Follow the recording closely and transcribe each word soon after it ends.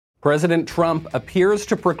President Trump appears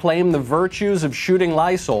to proclaim the virtues of shooting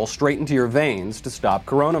Lysol straight into your veins to stop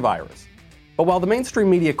coronavirus. But while the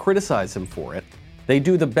mainstream media criticize him for it, they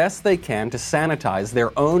do the best they can to sanitize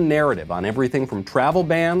their own narrative on everything from travel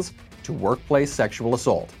bans to workplace sexual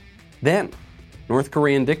assault. Then, North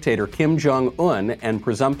Korean dictator Kim Jong-un and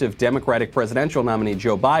presumptive Democratic presidential nominee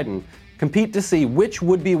Joe Biden compete to see which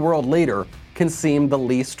would-be world leader can seem the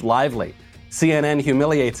least lively. CNN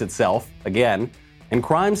humiliates itself, again, and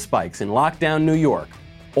crime spikes in lockdown New York.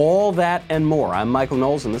 All that and more. I'm Michael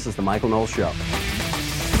Knowles, and this is The Michael Knowles Show.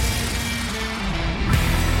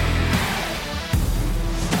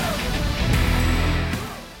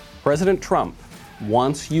 President Trump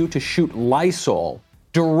wants you to shoot Lysol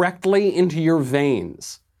directly into your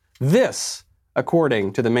veins. This,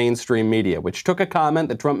 according to the mainstream media, which took a comment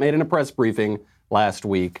that Trump made in a press briefing last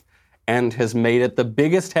week and has made it the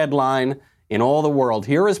biggest headline in all the world.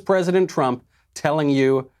 Here is President Trump telling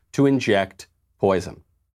you to inject poison.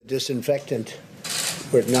 Disinfectant,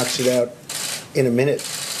 where it knocks it out in a minute,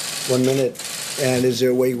 1 minute. And is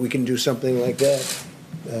there a way we can do something like that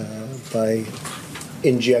by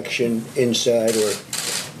injection inside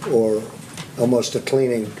or almost a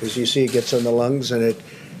cleaning? Because you see it gets on the lungs and it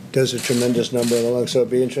does a tremendous number in the lungs. So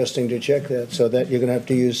it'd be interesting to check that. So that you're going to have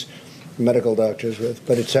to use medical doctors with.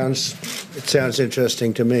 But it sounds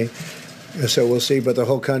interesting to me. So we'll see. But the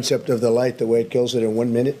whole concept of the light, the way it kills it in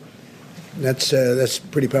 1 minute, that's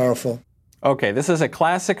pretty powerful. Okay, this is a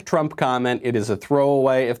classic Trump comment. It is a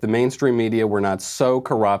throwaway. If the mainstream media were not so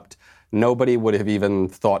corrupt, nobody would have even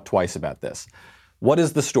thought twice about this. What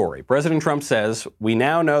is the story? President Trump says, we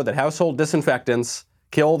now know that household disinfectants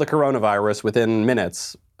kill the coronavirus within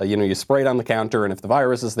minutes. You spray it on the counter, and if the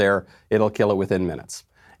virus is there, it'll kill it within minutes.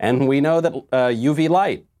 And we know that UV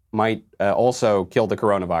light might also kill the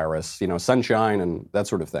coronavirus, sunshine and that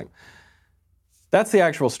sort of thing. That's the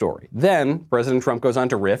actual story. Then President Trump goes on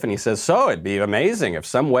to riff and he says, so it'd be amazing if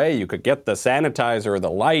some way you could get the sanitizer or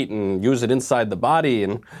the light and use it inside the body.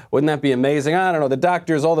 And wouldn't that be amazing? I don't know, the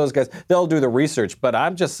doctors, all those guys, they'll do the research. But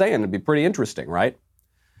I'm just saying it'd be pretty interesting, right?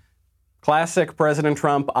 Classic President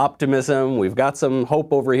Trump optimism. We've got some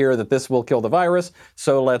hope over here that this will kill the virus,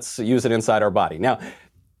 so let's use it inside our body. Now,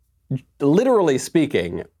 literally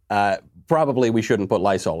speaking, probably we shouldn't put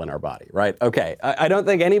Lysol in our body, right? Okay, I don't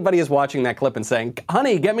think anybody is watching that clip and saying,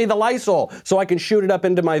 honey, get me the Lysol so I can shoot it up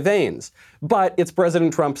into my veins. But it's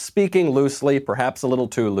President Trump speaking loosely, perhaps a little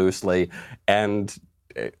too loosely, and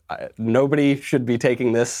nobody should be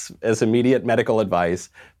taking this as immediate medical advice.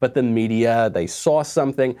 But the media, they saw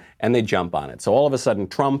something and they jump on it. So all of a sudden,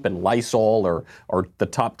 Trump and Lysol are the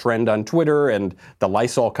top trend on Twitter, and the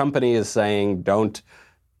Lysol company is saying, don't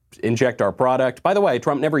inject our product. By the way,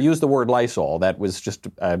 Trump never used the word Lysol. That was just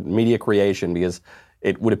a media creation because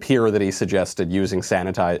it would appear that he suggested using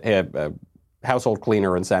household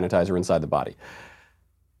cleaner and sanitizer inside the body.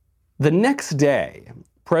 The next day,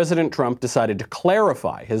 President Trump decided to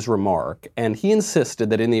clarify his remark, and he insisted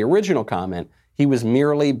that in the original comment, he was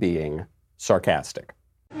merely being sarcastic.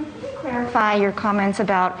 Clarify your comments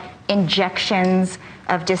about injections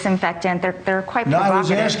of disinfectant. They're quite provocative. No, I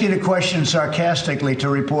was asking a question sarcastically to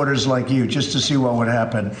reporters like you, just to see what would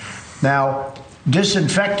happen. Now,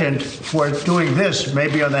 disinfectant for doing this,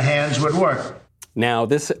 maybe on the hands, would work. Now,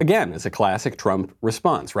 this, again, is a classic Trump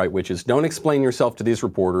response, right? Which is, don't explain yourself to these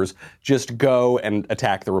reporters, just go and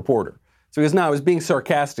attack the reporter. So he goes, no, I was being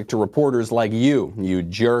sarcastic to reporters like you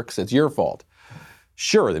jerks, it's your fault.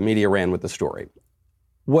 Sure, the media ran with the story.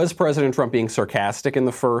 Was President Trump being sarcastic in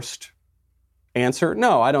the first answer?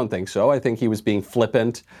 No, I don't think so. I think he was being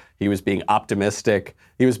flippant. He was being optimistic.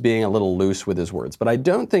 He was being a little loose with his words. But I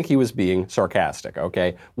don't think he was being sarcastic,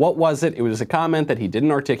 okay? What was it? It was a comment that he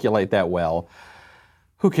didn't articulate that well.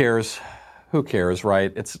 Who cares? Who cares,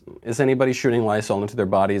 right? Is anybody shooting Lysol into their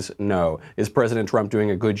bodies? No. Is President Trump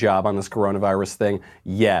doing a good job on this coronavirus thing?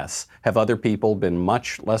 Yes. Have other people been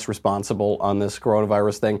much less responsible on this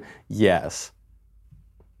coronavirus thing? Yes.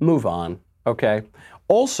 Move on, okay?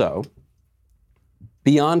 Also,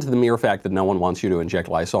 beyond the mere fact that no one wants you to inject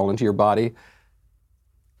Lysol into your body,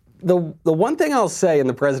 the one thing I'll say in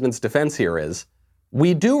the president's defense here is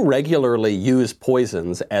we do regularly use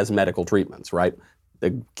poisons as medical treatments, right?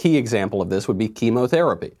 The key example of this would be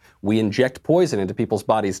chemotherapy. We inject poison into people's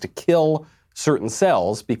bodies to kill certain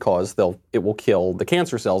cells because it will kill the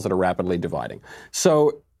cancer cells that are rapidly dividing.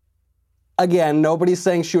 So, again, nobody's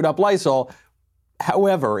saying shoot up Lysol.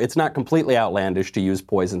 However, it's not completely outlandish to use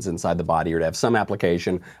poisons inside the body or to have some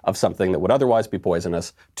application of something that would otherwise be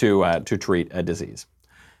poisonous to treat a disease.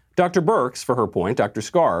 Dr. Birx, for her point, Dr.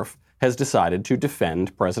 Scarf, has decided to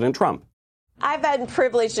defend President Trump. I've been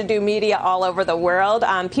privileged to do media all over the world.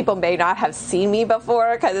 People may not have seen me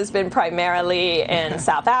before because it's been primarily in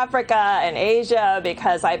South Africa and Asia,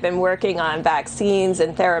 because I've been working on vaccines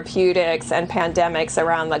and therapeutics and pandemics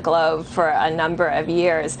around the globe for a number of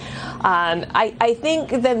years. I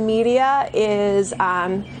think the media is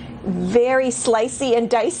very slicey and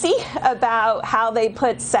dicey about how they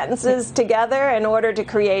put sentences together in order to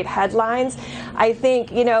create headlines. I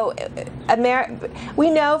think, we know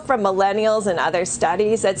from millennials and other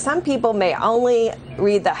studies that some people may only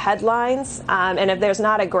read the headlines, and if there's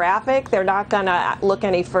not a graphic, they're not going to look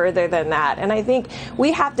any further than that. And I think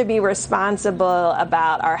we have to be responsible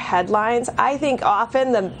about our headlines. I think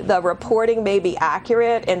often the reporting may be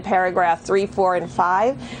accurate in paragraph 3, 4, and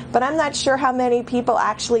 5, but I'm not sure how many people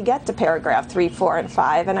actually get to paragraph 3, 4, and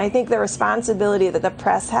 5. And I think the responsibility that the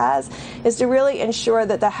press has is to really ensure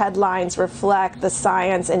that the headlines reflect the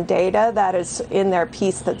science and data that is in their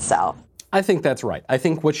piece itself. I think that's right. I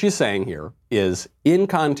think what she's saying here is, in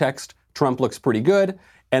context, Trump looks pretty good,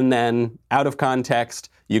 and then out of context,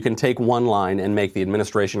 you can take one line and make the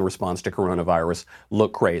administration response to coronavirus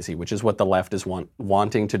look crazy, which is what the left is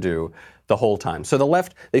wanting to do the whole time. So the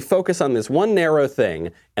left, they focus on this one narrow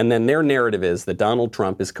thing, and then their narrative is that Donald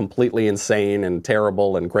Trump is completely insane and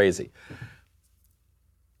terrible and crazy.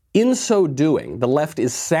 In so doing, the left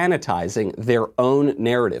is sanitizing their own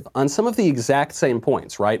narrative on some of the exact same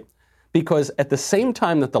points, right? Because at the same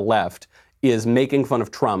time that the left is making fun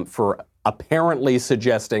of Trump for apparently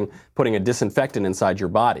suggesting putting a disinfectant inside your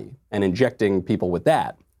body and injecting people with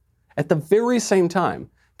that, at the very same time,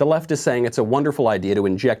 the left is saying it's a wonderful idea to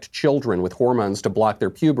inject children with hormones to block their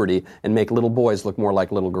puberty and make little boys look more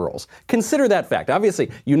like little girls. Consider that fact.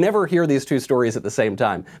 Obviously, you never hear these two stories at the same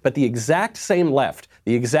time, but the exact same left,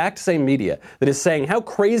 the exact same media that is saying how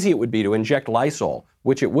crazy it would be to inject Lysol,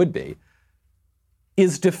 which it would be,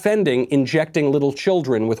 is defending injecting little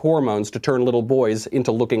children with hormones to turn little boys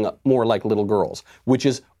into looking more like little girls, which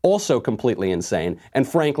is also completely insane, and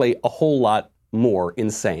frankly, a whole lot more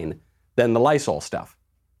insane than the Lysol stuff.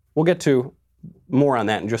 We'll get to more on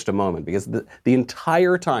that in just a moment, because the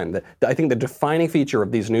entire time, I think the defining feature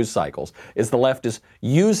of these news cycles is the left is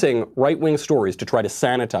using right-wing stories to try to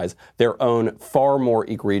sanitize their own far more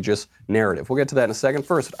egregious narrative. We'll get to that in a second.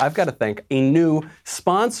 First, I've got to thank a new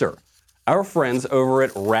sponsor, our friends over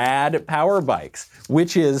at Rad Power Bikes,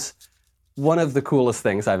 which is one of the coolest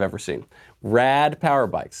things I've ever seen. Rad Power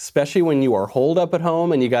Bikes, especially when you are holed up at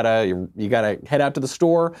home and you gotta head out to the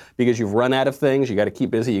store because you've run out of things, you gotta keep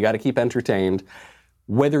busy, you gotta keep entertained.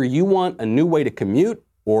 Whether you want a new way to commute,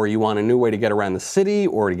 or you want a new way to get around the city,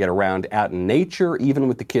 or to get around out in nature, even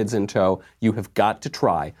with the kids in tow, you have got to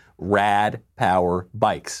try Rad Power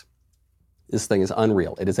Bikes. This thing is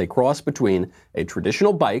unreal. It is a cross between a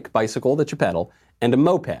traditional bicycle that you pedal, and a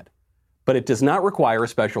moped. But it does not require a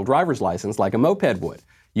special driver's license like a moped would.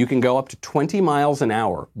 You can go up to 20 miles an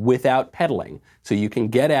hour without pedaling, so you can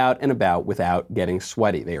get out and about without getting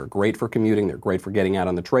sweaty. They are great for commuting. They're great for getting out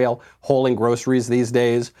on the trail, hauling groceries these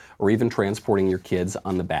days, or even transporting your kids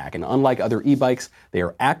on the back. And unlike other e-bikes, they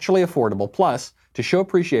are actually affordable. Plus, to show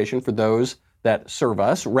appreciation for those that serve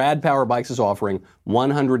us, Rad Power Bikes is offering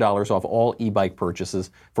 $100 off all e-bike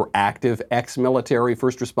purchases for active ex-military,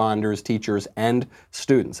 first responders, teachers, and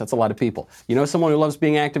students. That's a lot of people. You know someone who loves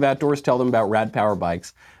being active outdoors? Tell them about Rad Power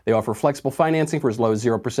Bikes. They offer flexible financing for as low as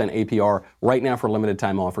 0% APR. Right now, for a limited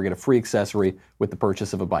time offer, get a free accessory with the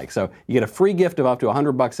purchase of a bike. So you get a free gift of up to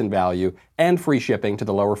 $100 in value and free shipping to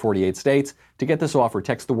the lower 48 states. To get this offer,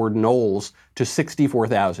 text the word Knowles to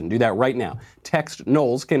 64,000. Do that right now. Text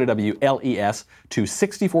Knowles, Knowles, to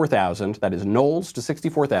 64,000. That is Knowles to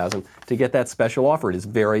 64,000 to get that special offer. It is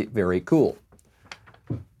very, very cool.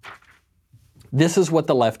 This is what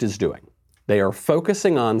the left is doing. They are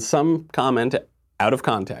focusing on some comment out of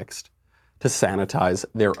context to sanitize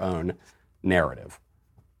their own narrative.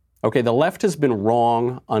 Okay, the left has been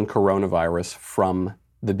wrong on coronavirus from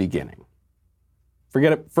the beginning.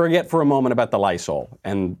 Forget for a moment about the Lysol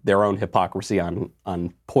and their own hypocrisy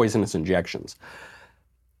on poisonous injections.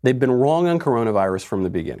 They've been wrong on coronavirus from the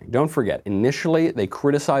beginning. Don't forget, initially they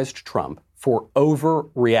criticized Trump for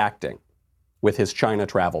overreacting with his China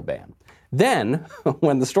travel ban. Then,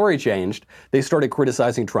 when the story changed, they started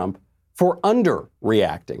criticizing Trump for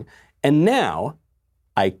underreacting. And now,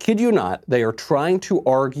 I kid you not, they are trying to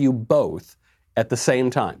argue both at the same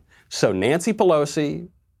time. So Nancy Pelosi,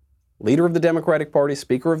 leader of the Democratic Party,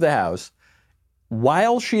 Speaker of the House,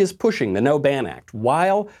 while she is pushing the No Ban Act,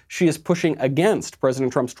 while she is pushing against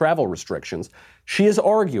President Trump's travel restrictions, she is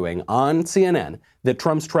arguing on CNN that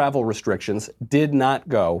Trump's travel restrictions did not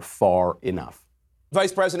go far enough.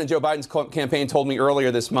 Vice President Joe Biden's campaign told me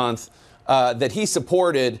earlier this month that he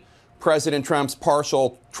supported President Trump's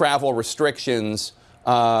partial travel restrictions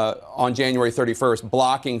on January 31st,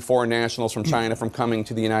 blocking foreign nationals from China from coming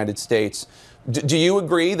to the United States. Do you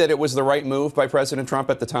agree that it was the right move by President Trump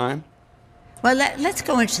at the time? Well, let's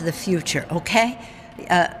go into the future, okay?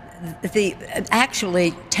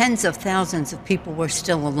 Actually, tens of thousands of people were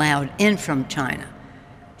still allowed in from China.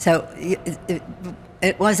 So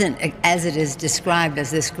it wasn't, as it is described,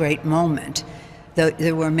 as this great moment.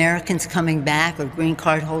 There were Americans coming back or green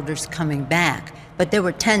card holders coming back, but there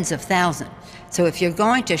were tens of thousands. So if you're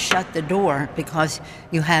going to shut the door because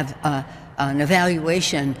you have an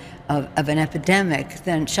evaluation of an epidemic,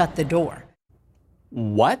 then shut the door.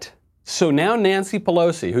 What? So now Nancy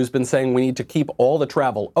Pelosi, who's been saying we need to keep all the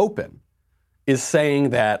travel open, is saying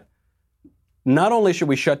that not only should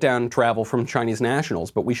we shut down travel from Chinese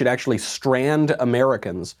nationals, but we should actually strand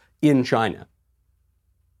Americans in China.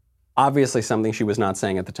 Obviously something she was not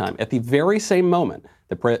saying at the time. At the very same moment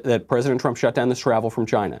that President Trump shut down this travel from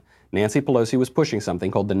China, Nancy Pelosi was pushing something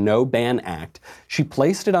called the No Ban Act. She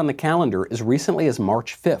placed it on the calendar as recently as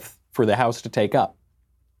March 5th for the House to take up.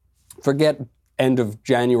 Forget end of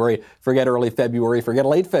January, forget early February, forget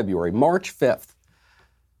late February, March 5th.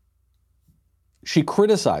 She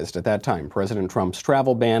criticized at that time President Trump's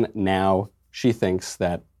travel ban. Now she thinks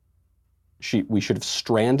that we should have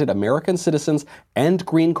stranded American citizens and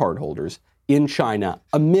green card holders in China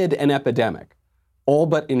amid an epidemic, all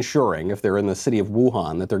but ensuring, if they're in the city of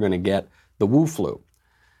Wuhan, that they're going to get the Wu flu.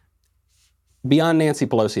 Beyond Nancy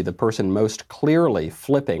Pelosi, the person most clearly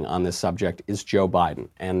flipping on this subject is Joe Biden.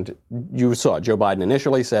 And you saw Joe Biden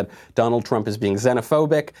initially said Donald Trump is being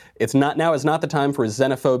xenophobic. Now is not the time for his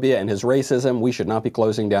xenophobia and his racism. We should not be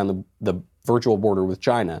closing down the virtual border with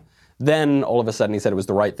China. Then all of a sudden he said it was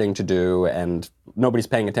the right thing to do, and nobody's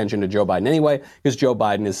paying attention to Joe Biden anyway, because Joe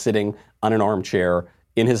Biden is sitting on an armchair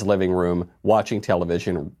in his living room, watching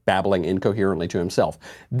television, babbling incoherently to himself.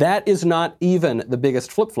 That is not even the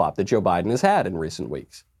biggest flip-flop that Joe Biden has had in recent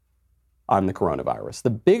weeks on the coronavirus. The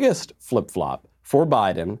biggest flip-flop for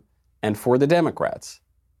Biden and for the Democrats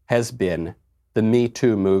has been the Me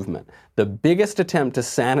Too movement. The biggest attempt to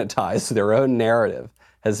sanitize their own narrative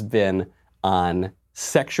has been on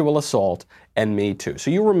sexual assault and Me Too.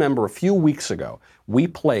 So you remember a few weeks ago, we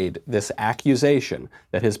played this accusation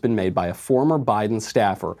that has been made by a former Biden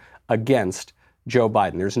staffer against Joe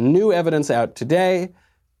Biden. There's new evidence out today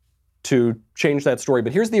to change that story,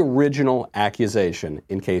 but here's the original accusation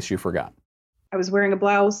in case you forgot. I was wearing a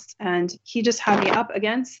blouse and he just had me up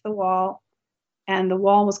against the wall and the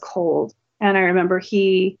wall was cold. And I remember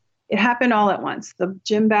it happened all at once. The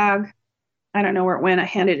gym bag, I don't know where it went. I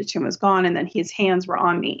handed it to him, it was gone. And then his hands were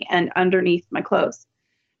on me and underneath my clothes.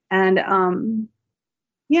 And,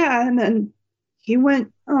 and then he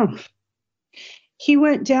went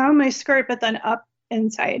down my skirt, but then up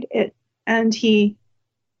inside it. And he,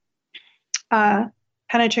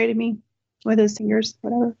 penetrated me with his fingers,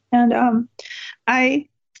 whatever. And,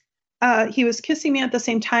 he was kissing me at the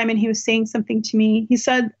same time and he was saying something to me. He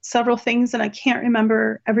said several things and I can't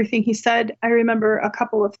remember everything he said. I remember a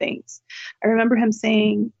couple of things. I remember him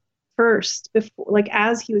saying first, before, like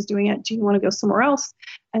as he was doing it, do you want to go somewhere else?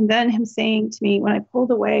 And then him saying to me, when I pulled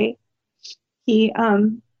away, he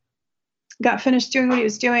got finished doing what he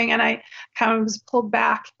was doing and I kind of was pulled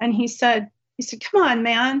back and he said, come on,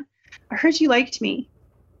 man, I heard you liked me.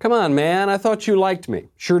 Come on, man, I thought you liked me.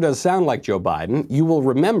 Sure does sound like Joe Biden. You will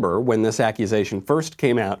remember when this accusation first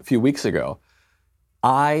came out a few weeks ago,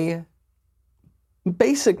 I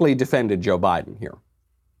basically defended Joe Biden here.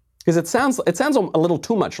 Because it sounds a little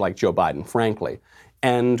too much like Joe Biden, frankly.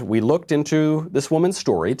 And we looked into this woman's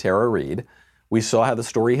story, Tara Reid. We saw how the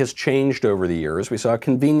story has changed over the years. We saw how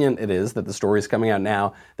convenient it is that the story is coming out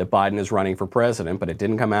now that Biden is running for president, but it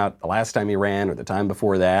didn't come out the last time he ran or the time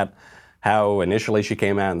before that. How initially she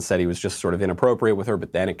came out and said he was just sort of inappropriate with her,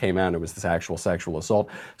 but then it came out and it was this actual sexual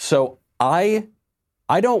assault. So I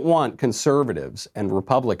don't want conservatives and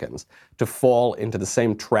Republicans to fall into the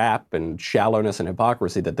same trap and shallowness and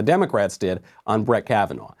hypocrisy that the Democrats did on Brett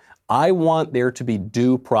Kavanaugh. I want there to be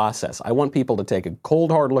due process. I want people to take a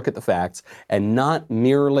cold, hard look at the facts and not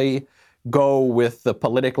merely go with the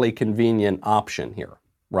politically convenient option here,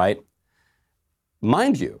 right?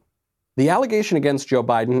 Mind you, the allegation against Joe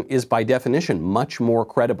Biden is by definition much more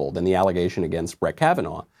credible than the allegation against Brett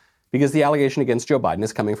Kavanaugh, because the allegation against Joe Biden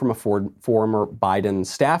is coming from a former Biden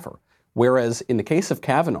staffer. Whereas in the case of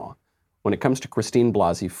Kavanaugh, when it comes to Christine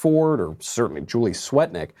Blasey Ford or certainly Julie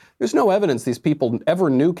Swetnick, there's no evidence these people ever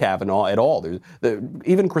knew Kavanaugh at all.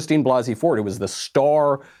 Even Christine Blasey Ford, who was the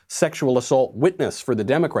star sexual assault witness for the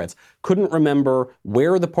Democrats, couldn't remember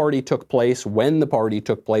where the party took place, when the party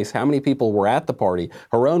took place, how many people were at the party.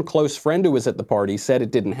 Her own close friend who was at the party said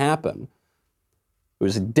it didn't happen. It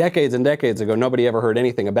was decades and decades ago. Nobody ever heard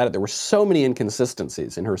anything about it. There were so many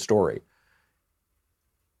inconsistencies in her story.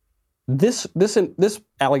 This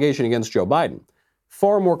allegation against Joe Biden,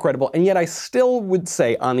 far more credible, and yet I still would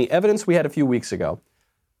say on the evidence we had a few weeks ago,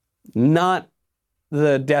 not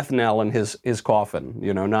the death knell in his coffin,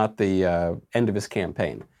 not the end of his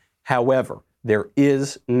campaign. However, there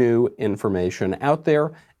is new information out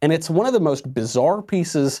there, and it's one of the most bizarre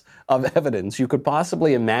pieces of evidence you could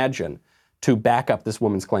possibly imagine to back up this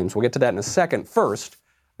woman's claims. We'll get to that in a second. First,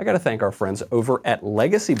 I got to thank our friends over at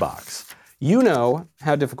Legacy Box. You know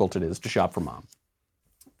how difficult it is to shop for mom.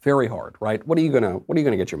 Very hard, right? What are you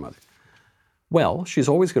gonna get your mother? Well, she's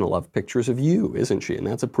always gonna love pictures of you, isn't she? And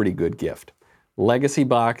that's a pretty good gift. Legacy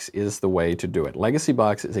Box is the way to do it. Legacy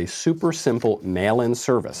Box is a super simple mail-in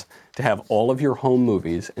service to have all of your home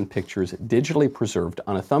movies and pictures digitally preserved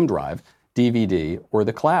on a thumb drive, DVD, or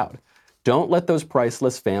the cloud. Don't let those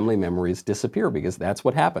priceless family memories disappear, because that's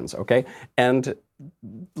what happens, okay? And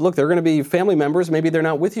look, they're going to be family members. Maybe they're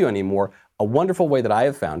not with you anymore. A wonderful way that I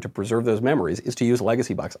have found to preserve those memories is to use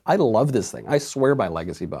Legacy Box. I love this thing. I swear by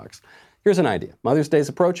Legacy Box. Here's an idea. Mother's Day is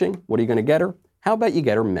approaching. What are you going to get her? How about you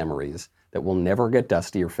get her memories that will never get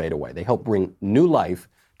dusty or fade away? They help bring new life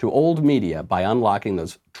to old media by unlocking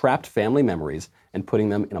those trapped family memories and putting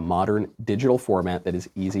them in a modern digital format that is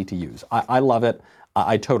easy to use. I love it.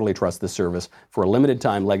 I totally trust this service. For a limited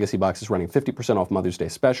time, Legacy Box is running 50% off Mother's Day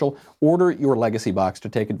special. Order your Legacy Box to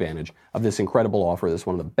take advantage of this incredible offer. This is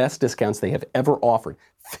one of the best discounts they have ever offered.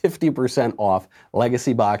 50% off.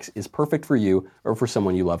 Legacy Box is perfect for you or for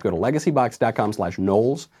someone you love. Go to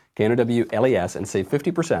legacybox.com/Knowles, Knowles, and save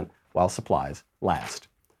 50% while supplies last.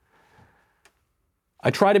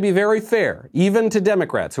 I try to be very fair, even to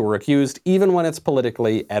Democrats who are accused, even when it's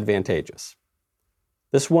politically advantageous.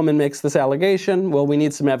 This woman makes this allegation. Well, we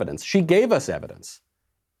need some evidence. She gave us evidence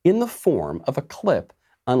in the form of a clip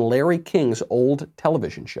on Larry King's old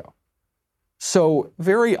television show. So,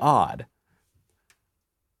 very odd.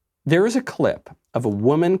 There is a clip of a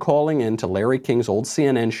woman calling in to Larry King's old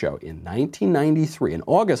CNN show in 1993, in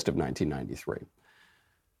August of 1993,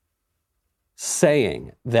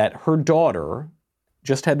 saying that her daughter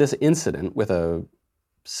just had this incident with a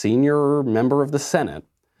senior member of the Senate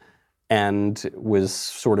and was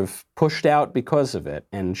sort of pushed out because of it,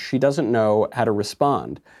 and she doesn't know how to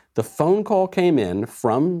respond. The phone call came in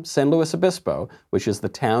from San Luis Obispo, which is the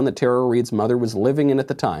town that Tara Reade's mother was living in at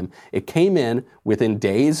the time. It came in within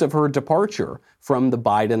days of her departure from the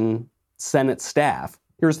Biden Senate staff.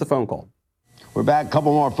 Here's the phone call. We're back. A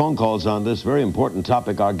couple more phone calls on this very important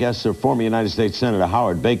topic. Our guests are former United States Senator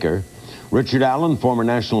Howard Baker, Richard Allen, former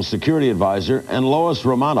National Security Advisor, and Lois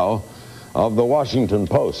Romano of the Washington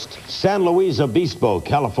Post. San Luis Obispo,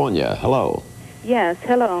 California. Hello. Yes,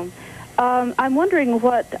 hello. I'm wondering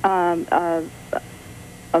what a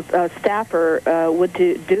staffer would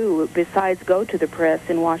do besides go to the press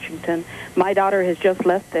in Washington. My daughter has just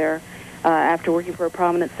left there after working for a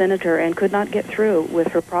prominent senator and could not get through with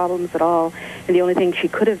her problems at all. And the only thing she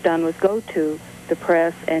could have done was go to the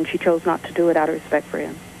press, and she chose not to do it out of respect for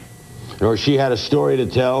him. Or she had a story to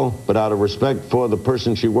tell, but out of respect for the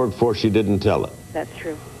person she worked for, she didn't tell it. That's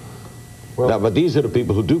true. Well, but these are the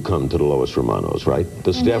people who do come to the Lois Romanos, right?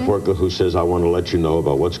 The staff worker who says, I want to let you know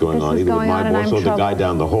about what's going on, either with my boss or the guy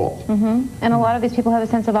down the hall. And a lot of these people have a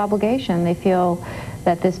sense of obligation. They feel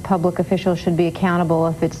that this public official should be accountable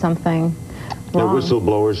if it's something wrong. They're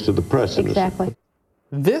whistleblowers to the press. Exactly.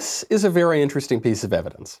 This is a very interesting piece of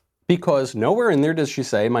evidence, because nowhere in there does she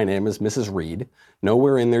say, my name is Mrs. Reed.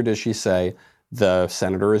 Nowhere in there does she say, the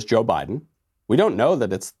senator is Joe Biden. We don't know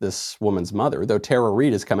that it's this woman's mother, though Tara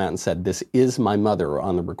Reade has come out and said, this is my mother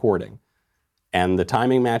on the recording. And the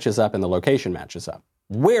timing matches up and the location matches up.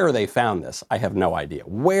 Where they found this, I have no idea.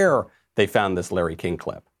 Where they found this Larry King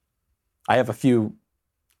clip. I have a few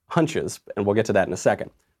hunches, and we'll get to that in a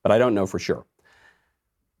second, but I don't know for sure.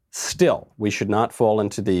 Still, we should not fall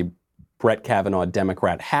into the Brett Kavanaugh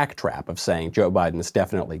Democrat hack trap of saying Joe Biden is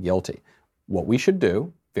definitely guilty. What we should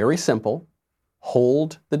do, very simple,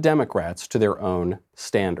 hold the Democrats to their own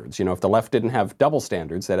standards. You know, if the left didn't have double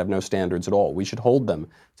standards, they'd have no standards at all. We should hold them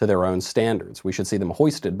to their own standards. We should see them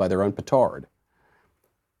hoisted by their own petard.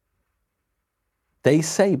 They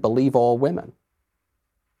say believe all women,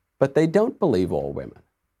 but they don't believe all women.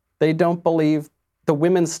 They don't believe the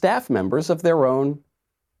women staff members of their own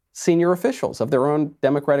senior officials, of their own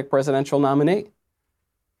Democratic presidential nominee.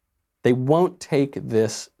 They won't take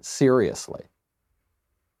this seriously.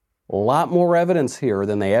 A lot more evidence here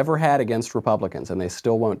than they ever had against Republicans, and they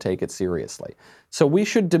still won't take it seriously. So we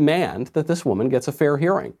should demand that this woman gets a fair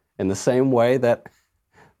hearing in the same way that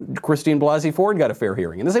Christine Blasey Ford got a fair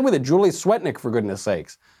hearing, in the same way that Julie Swetnick, for goodness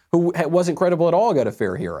sakes, who wasn't credible at all, got a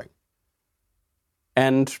fair hearing.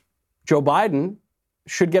 And Joe Biden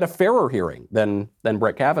should get a fairer hearing than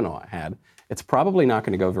Brett Kavanaugh had. It's probably not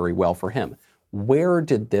going to go very well for him. Where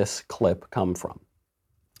did this clip come from?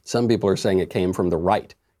 Some people are saying it came from the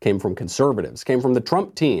right, came from conservatives, came from the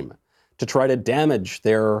Trump team to try to damage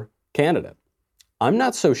their candidate. I'm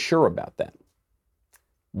not so sure about that.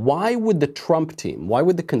 Why would the Trump team, why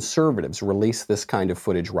would the conservatives release this kind of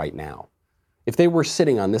footage right now? If they were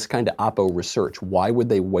sitting on this kind of oppo research, why would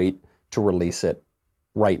they wait to release it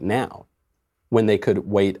right now when they could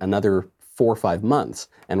wait another 4 or 5 months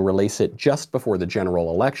and release it just before the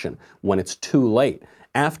general election, when it's too late,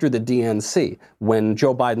 after the DNC, when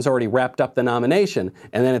Joe Biden's already wrapped up the nomination,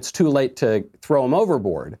 and then it's too late to throw him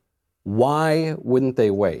overboard? Why wouldn't they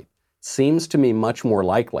wait? Seems to me much more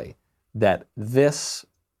likely that this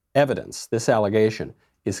evidence, this allegation,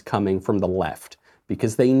 is coming from the left,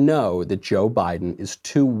 because they know that Joe Biden is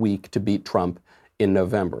too weak to beat Trump in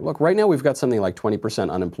November. Look, right now we've got something like 20%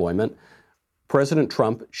 unemployment. President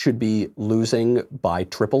Trump should be losing by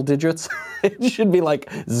triple digits. It should be like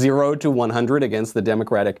 0 to 100 against the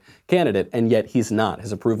Democratic candidate, and yet he's not.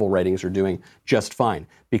 His approval ratings are doing just fine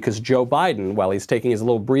because Joe Biden, while he's taking his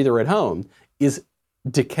little breather at home, is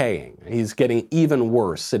decaying. He's getting even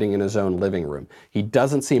worse sitting in his own living room. He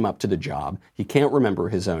doesn't seem up to the job. He can't remember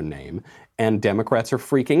his own name. And Democrats are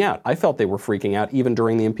freaking out. I felt they were freaking out even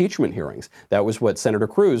during the impeachment hearings. That was what Senator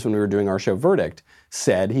Cruz, when we were doing our show Verdict,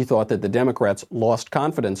 said. He thought that the Democrats lost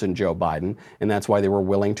confidence in Joe Biden, and that's why they were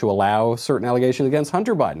willing to allow certain allegations against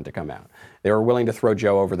Hunter Biden to come out. They were willing to throw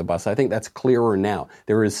Joe over the bus. I think that's clearer now.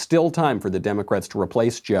 There is still time for the Democrats to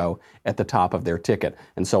replace Joe at the top of their ticket.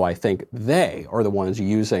 And so I think they are the ones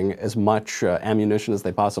using as much ammunition as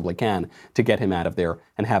they possibly can to get him out of there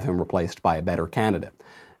and have him replaced by a better candidate.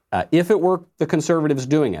 If it were the conservatives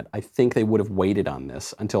doing it, I think they would have waited on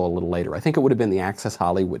this until a little later. I think it would have been the Access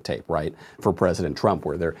Hollywood tape, right, for President Trump,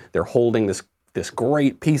 where they're holding this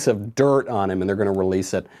great piece of dirt on him, and they're going to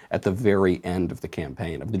release it at the very end of the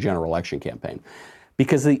campaign, of the general election campaign.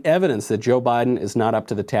 Because the evidence that Joe Biden is not up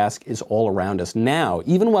to the task is all around us now.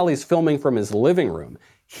 Even while he's filming from his living room,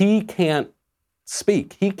 he can't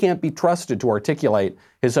speak. He can't be trusted to articulate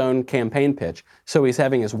his own campaign pitch, so he's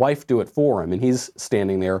having his wife do it for him, and he's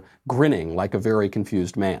standing there grinning like a very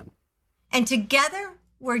confused man. And together,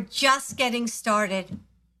 we're just getting started.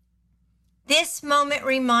 This moment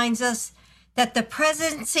reminds us that the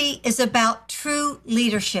presidency is about true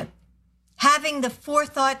leadership, having the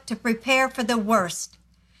forethought to prepare for the worst,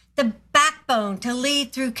 the backbone to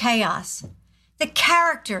lead through chaos, the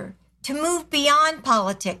character to move beyond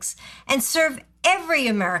politics and serve every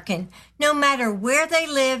American, no matter where they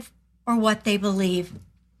live or what they believe.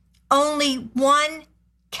 Only one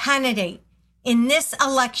candidate in this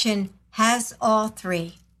election has all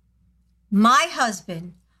three. My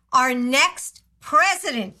husband, our next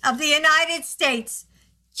president of the United States,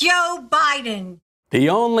 Joe Biden. The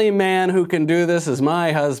only man who can do this is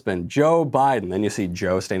my husband, Joe Biden. Then you see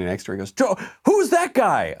Joe standing next to her. He goes, Joe, who's that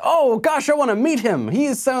guy? Oh, gosh, I want to meet him.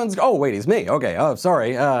 He sounds, oh, wait, he's me. Okay, oh,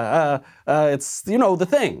 sorry. It's, the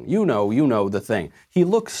thing. You know the thing. He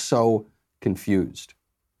looks so confused.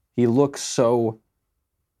 He looks so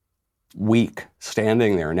weak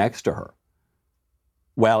standing there next to her.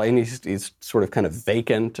 Well, and he's sort of kind of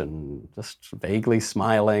vacant and just vaguely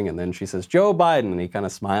smiling. And then she says, Joe Biden. And he kind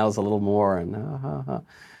of smiles a little more. And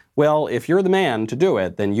Well, if you're the man to do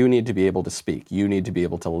it, then you need to be able to speak. You need to be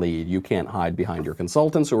able to lead. You can't hide behind your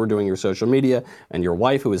consultants who are doing your social media and your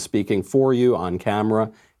wife who is speaking for you on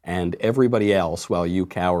camera and everybody else while you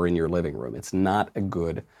cower in your living room. It's not a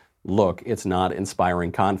good look. It's not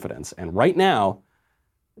inspiring confidence. And right now,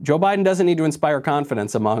 Joe Biden doesn't need to inspire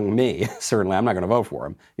confidence among me. Certainly, I'm not going to vote for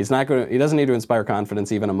him. He doesn't need to inspire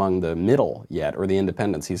confidence even among the middle yet or the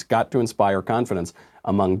independents. He's got to inspire confidence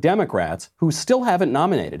among Democrats who still haven't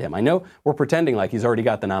nominated him. I know we're pretending like he's already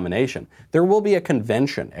got the nomination. There will be a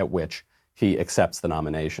convention at which he accepts the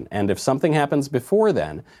nomination. And if something happens before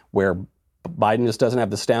then where Biden just doesn't have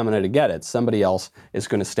the stamina to get it, somebody else is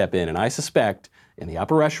going to step in. And I suspect in the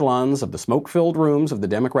upper echelons of the smoke-filled rooms of the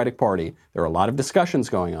Democratic Party, there are a lot of discussions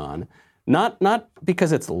going on, not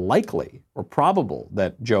because it's likely or probable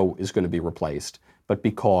that Joe is going to be replaced, but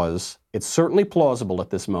because it's certainly plausible at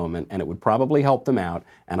this moment, and it would probably help them out,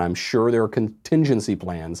 and I'm sure there are contingency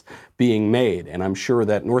plans being made, and I'm sure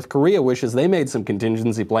that North Korea wishes they made some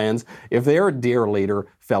contingency plans if their dear leader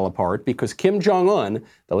fell apart, because Kim Jong-un,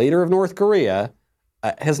 the leader of North Korea,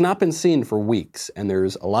 has not been seen for weeks, and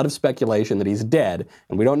there's a lot of speculation that he's dead,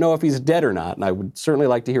 and we don't know if he's dead or not, and I would certainly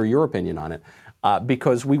like to hear your opinion on it,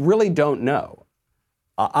 because we really don't know.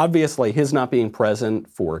 Obviously, his not being present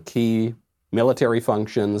for key military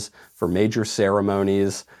functions, for major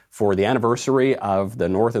ceremonies, for the anniversary of the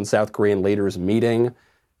North and South Korean leaders meeting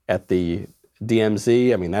at the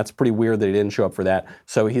DMZ. I mean, that's pretty weird that he didn't show up for that.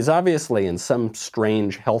 So he's obviously in some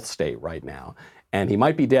strange health state right now. And he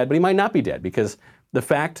might be dead, but he might not be dead, because the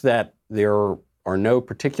fact that there are no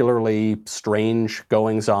particularly strange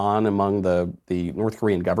goings-on among the North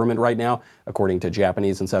Korean government right now, according to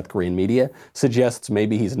Japanese and South Korean media, suggests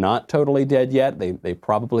maybe he's not totally dead yet. They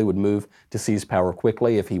probably would move to seize power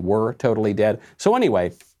quickly if he were totally dead. So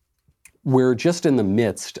anyway, we're just in the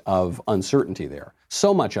midst of uncertainty there.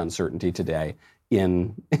 So much uncertainty today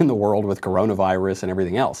in the world with coronavirus and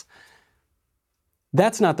everything else.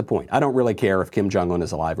 That's not the point. I don't really care if Kim Jong-un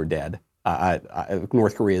is alive or dead.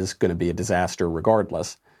 North Korea is going to be a disaster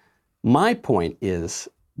regardless. My point is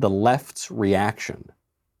the left's reaction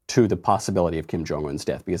to the possibility of Kim Jong-un's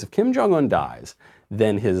death. Because if Kim Jong-un dies,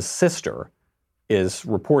 then his sister is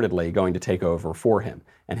reportedly going to take over for him.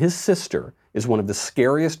 And his sister is one of the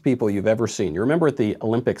scariest people you've ever seen. You remember at the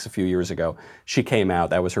Olympics a few years ago, she came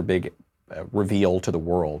out. That was her big reveal to the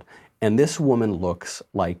world. And this woman looks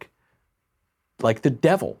like the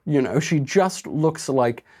devil. You know, she just looks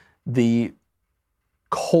like the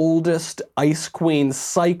coldest ice queen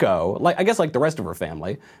psycho, I guess like the rest of her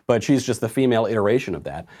family, but she's just the female iteration of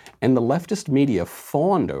that. And the leftist media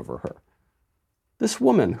fawned over her. This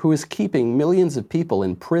woman who is keeping millions of people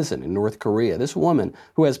in prison in North Korea, this woman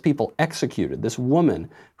who has people executed, this woman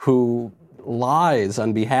who lies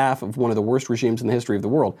on behalf of one of the worst regimes in the history of the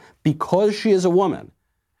world, because she is a woman,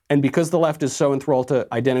 and because the left is so enthralled to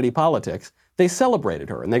identity politics, they celebrated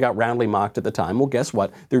her, and they got roundly mocked at the time. Well, guess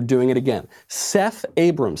what? They're doing it again. Seth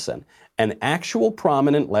Abramson, an actual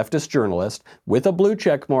prominent leftist journalist with a blue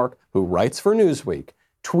check mark who writes for Newsweek,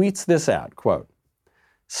 tweets this out, quote,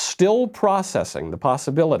 "Still processing the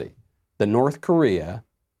possibility that North Korea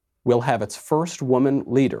will have its first woman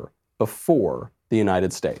leader before the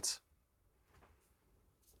United States."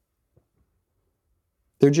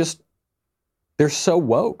 They're so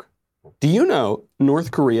woke. Do you know North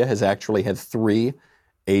Korea has actually had 3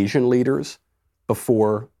 Asian leaders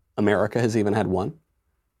before America has even had one?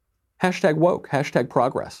 Hashtag woke, hashtag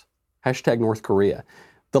progress, hashtag North Korea.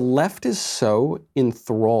 The left is so in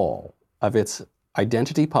thrall of its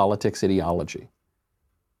identity politics ideology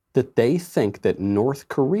that they think that North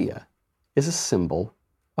Korea is a symbol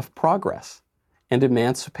of progress and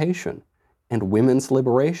emancipation and women's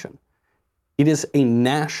liberation. It is a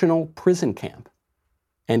national prison camp.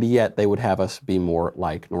 And yet they would have us be more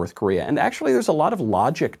like North Korea. And actually, there's a lot of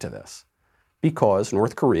logic to this, because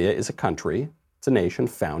North Korea is a country, it's a nation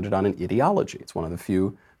founded on an ideology. It's one of the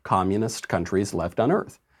few communist countries left on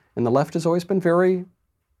earth. And the left has always been very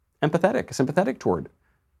sympathetic toward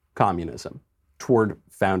communism, toward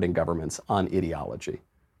founding governments on ideology.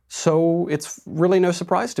 So it's really no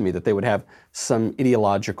surprise to me that they would have some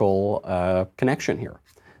ideological connection here.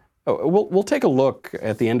 We'll take a look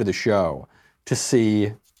at the end of the show to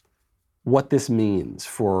see what this means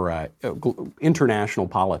for international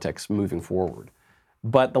politics moving forward.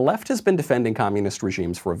 But the left has been defending communist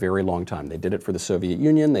regimes for a very long time. They did it for the Soviet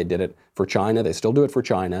Union, they did it for China, they still do it for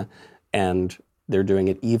China, and they're doing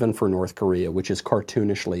it even for North Korea, which is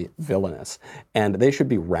cartoonishly villainous. And they should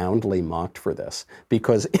be roundly mocked for this,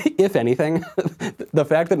 because if anything, the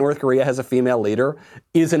fact that North Korea has a female leader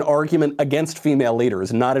is an argument against female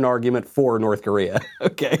leaders, not an argument for North Korea,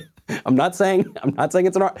 okay? I'm not saying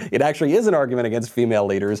it actually is an argument against female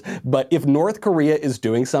leaders, but if North Korea is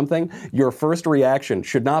doing something, your first reaction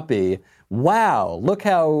should not be, wow, look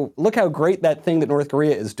how great that thing that North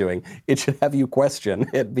Korea is doing. It should have you question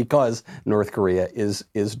it because North Korea is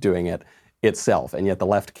doing it itself. And yet the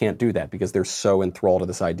left can't do that because they're so enthralled to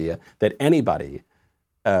this idea that anybody,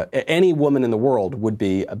 any woman in the world would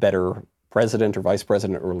be a better president or vice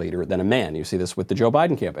president or leader than a man. You see this with the Joe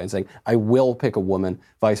Biden campaign saying, I will pick a woman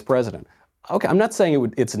vice president. Okay, I'm not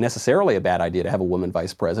saying it's necessarily a bad idea to have a woman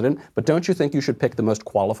vice president, but don't you think you should pick the most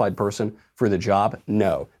qualified person for the job?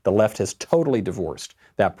 No. The left has totally divorced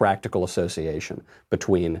that practical association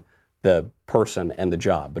between the person and the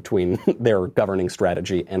job, between their governing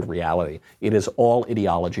strategy and reality. It is all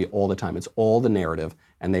ideology all the time. It's all the narrative,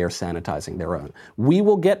 and they are sanitizing their own. We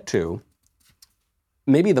will get to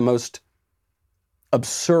maybe the most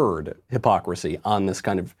absurd hypocrisy on this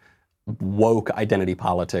kind of woke identity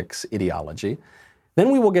politics ideology.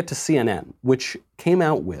 Then we will get to CNN, which came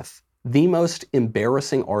out with the most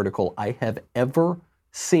embarrassing article I have ever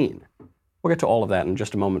seen. We'll get to all of that in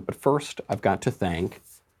just a moment, but first I've got to thank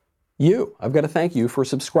you. I've got to thank you for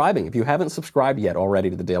subscribing. If you haven't subscribed yet already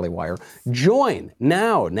to the Daily Wire, join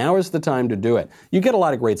now. Now is the time to do it. You get a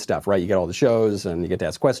lot of great stuff, right? You get all the shows, and you get to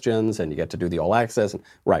ask questions, and you get to do the all access, and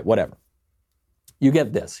right, whatever. You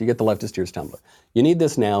get this. You get the Leftist Tears Tumbler. You need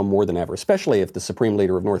this now more than ever, especially if the supreme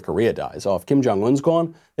leader of North Korea dies. Oh, if Kim Jong-un's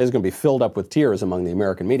gone, it's going to be filled up with tears among the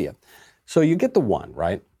American media. So you get the one,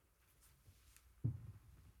 right?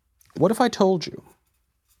 What if I told you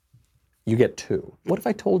you get two? What if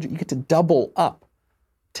I told you you get to double up?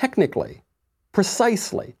 Technically,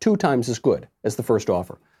 precisely 2 times as good as the first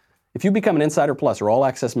offer. If you become an Insider Plus or All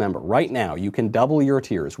Access member right now, you can double your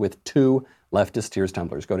tiers with 2 Leftist Tears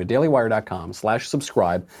Tumblers. Go to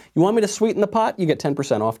dailywire.com/subscribe. You want me to sweeten the pot? You get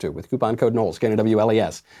 10% off too with coupon code Knowles,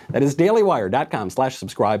 KNWLES. That is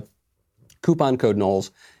dailywire.com/subscribe. Coupon code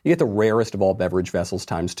Knowles. You get the rarest of all beverage vessels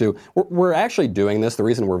times 2. We're actually doing this. The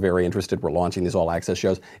reason we're very interested, we're launching these all-access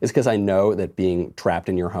shows, is because I know that being trapped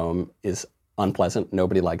in your home is unpleasant.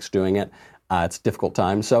 Nobody likes doing it. It's a difficult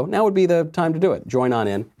time. So now would be the time to do it. Join on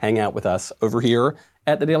in. Hang out with us over here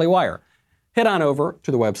at the Daily Wire. Head on over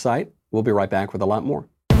to the website. We'll be right back with a lot more.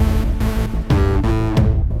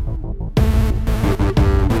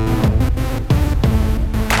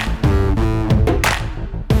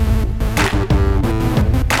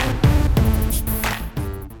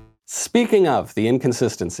 Speaking of the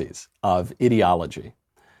inconsistencies of ideology,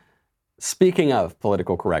 speaking of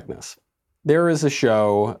political correctness, there is a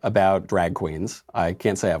show about drag queens. I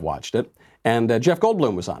can't say I've watched it. And Jeff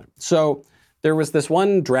Goldblum was on it. So there was this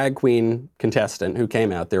one drag queen contestant who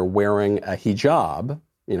came out there wearing a hijab,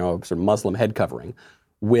 you know, sort of Muslim head covering,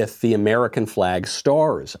 with the American flag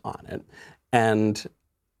stars on it. And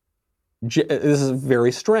this is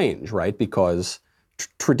very strange, right? Because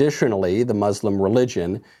traditionally, the Muslim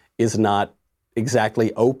religion is not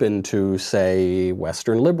exactly open to, say,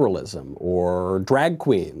 Western liberalism or drag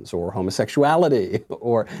queens or homosexuality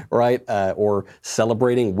or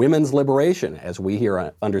celebrating women's liberation, as we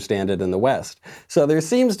here understand it in the West. So there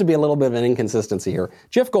seems to be a little bit of an inconsistency here.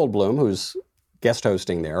 Jeff Goldblum, who's guest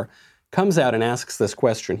hosting there, comes out and asks this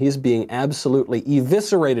question. He's being absolutely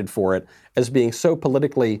eviscerated for it as being so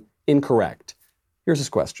politically incorrect. Here's his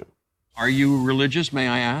question. Are you religious, may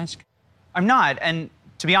I ask? I'm not, and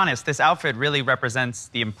to be honest, this outfit really represents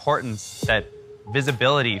the importance that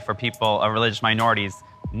visibility for people of religious minorities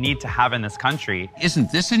need to have in this country.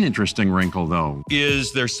 Isn't this an interesting wrinkle, though?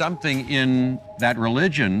 Is there something in that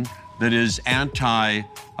religion that is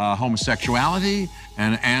anti-homosexuality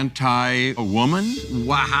and anti-woman?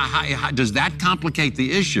 Does that complicate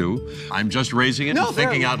the issue? I'm just raising it and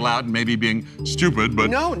thinking out loud and maybe being stupid,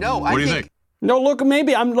 but what do you think? No, look,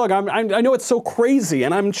 maybe I know it's so crazy,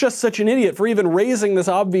 and I'm just such an idiot for even raising this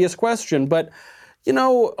obvious question, but, you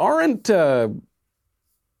know, aren't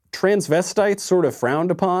transvestites sort of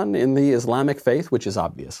frowned upon in the Islamic faith, which is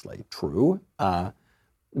obviously true, but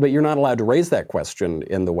you're not allowed to raise that question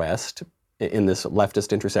in the West, in this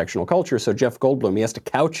leftist intersectional culture, so Jeff Goldblum, he has to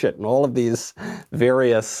couch it in all of these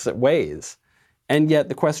various ways. And yet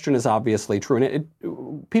the question is obviously true, and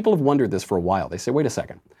people have wondered this for a while. They say, wait a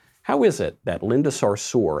second. How is it that Linda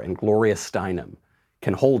Sarsour and Gloria Steinem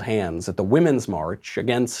can hold hands at the Women's March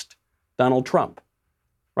against Donald Trump?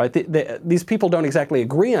 Right? These people don't exactly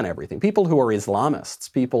agree on everything. People who are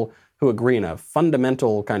Islamists, people who agree in a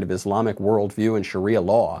fundamental kind of Islamic worldview and Sharia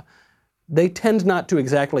law, they tend not to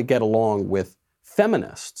exactly get along with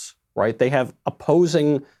feminists, right? They have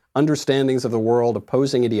opposing understandings of the world,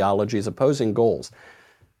 opposing ideologies, opposing goals.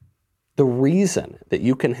 The reason that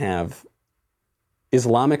you can have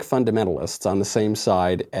Islamic fundamentalists on the same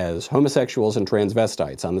side as homosexuals and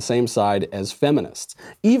transvestites, on the same side as feminists.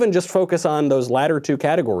 Even just focus on those latter 2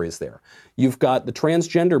 categories there. You've got the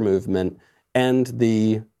transgender movement and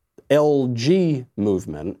the LG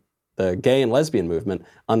movement, the gay and lesbian movement,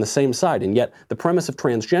 on the same side. And yet the premise of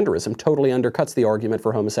transgenderism totally undercuts the argument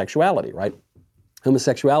for homosexuality, right?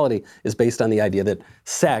 Homosexuality is based on the idea that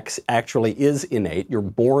sex actually is innate. You're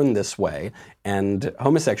born this way. And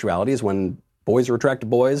homosexuality is when boys are attracted to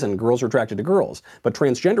boys and girls are attracted to girls. But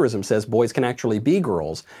transgenderism says boys can actually be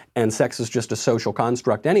girls and sex is just a social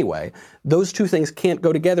construct anyway. Those 2 things can't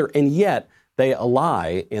go together, and yet they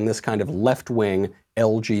ally in this kind of left-wing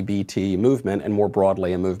LGBT movement, and more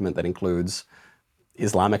broadly a movement that includes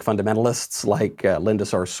Islamic fundamentalists like Linda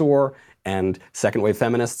Sarsour and second-wave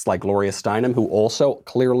feminists like Gloria Steinem, who also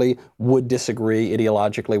clearly would disagree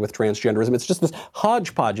ideologically with transgenderism. It's just this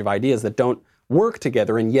hodgepodge of ideas that don't work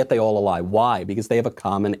together, and yet they all ally. Why? Because they have a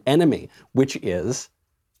common enemy, which is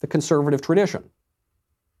the conservative tradition.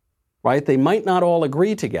 Right? They might not all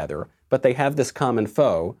agree together, but they have this common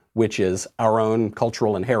foe, which is our own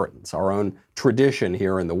cultural inheritance, our own tradition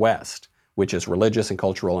here in the West, which is religious and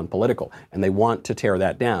cultural and political. And they want to tear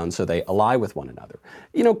that down, so they ally with one another.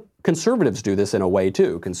 You know, conservatives do this in a way,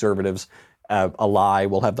 too. Conservatives ally,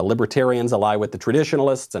 will have the libertarians ally with the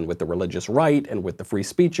traditionalists and with the religious right and with the free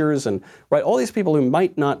speechers and right, all these people who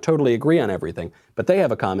might not totally agree on everything, but they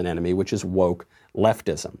have a common enemy, which is woke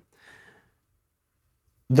leftism.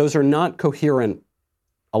 Those are not coherent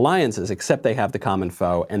alliances, except they have the common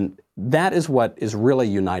foe, and that is what is really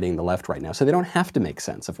uniting the left right now. So they don't have to make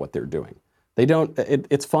sense of what they're doing. They don't.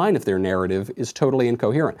 It's fine if their narrative is totally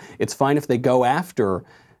incoherent. It's fine if they go after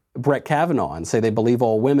Brett Kavanaugh and say they believe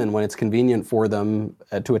all women when it's convenient for them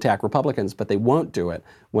to attack Republicans, but they won't do it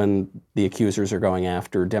when the accusers are going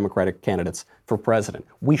after Democratic candidates for president.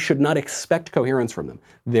 We should not expect coherence from them.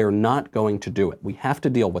 They're not going to do it. We have to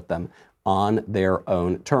deal with them on their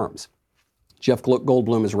own terms. Jeff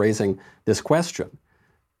Goldblum is raising this question.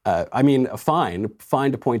 Fine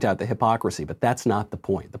to point out the hypocrisy, but that's not the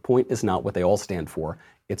point. The point is not what they all stand for.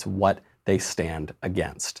 It's what they stand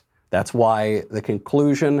against. That's why the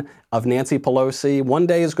conclusion of Nancy Pelosi one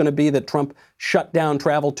day is going to be that Trump shut down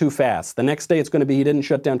travel too fast. The next day it's going to be he didn't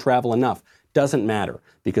shut down travel enough. Doesn't matter,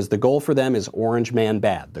 because the goal for them is orange man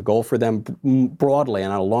bad. The goal for them broadly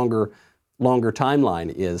and on a longer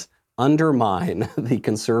timeline is undermine the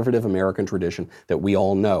conservative American tradition that we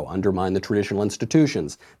all know, undermine the traditional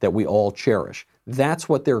institutions that we all cherish. That's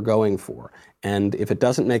what they're going for. And if it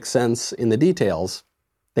doesn't make sense in the details,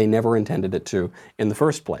 they never intended it to in the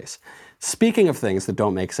first place. Speaking of things that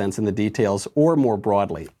don't make sense in the details, or more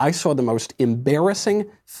broadly, I saw the most embarrassing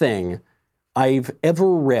thing I've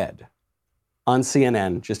ever read on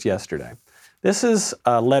CNN just yesterday. This is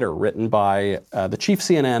a letter written by the chief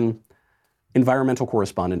CNN environmental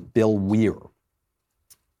correspondent, Bill Weir.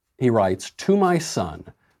 He writes, "To my son,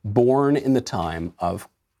 born in the time of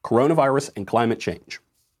coronavirus and climate change.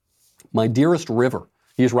 My dearest River,"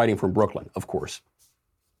 he's writing from Brooklyn, of course.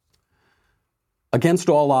 "Against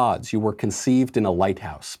all odds, you were conceived in a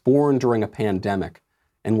lighthouse, born during a pandemic,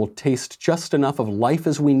 and will taste just enough of life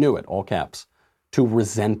as we knew it," all caps, "to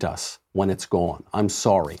resent us when it's gone. I'm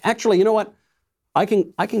sorry." Actually, you know what? I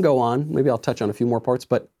can go on. Maybe I'll touch on a few more parts,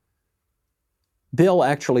 but Bill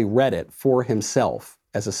actually read it for himself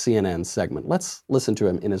as a CNN segment. Let's listen to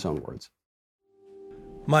him in his own words.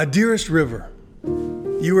 "My dearest River,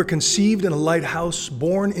 you were conceived in a lighthouse,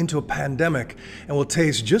 born into a pandemic, and will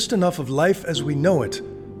taste just enough of life as we know it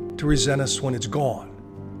to resent us when it's gone.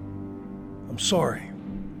 I'm sorry.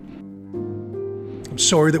 I'm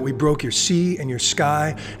sorry that we broke your sea and your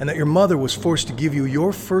sky, and that your mother was forced to give you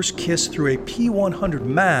your first kiss through a P100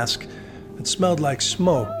 mask that smelled like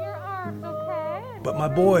smoke. But my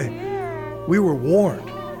boy, we were warned.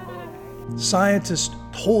 Scientists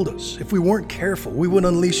told us if we weren't careful, we would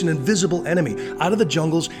unleash an invisible enemy out of the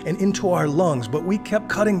jungles and into our lungs, but we kept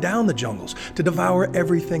cutting down the jungles to devour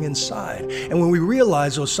everything inside. And when we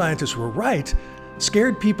realized those scientists were right,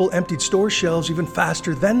 scared people emptied store shelves even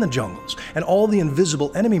faster than the jungles, and all the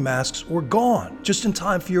invisible enemy masks were gone just in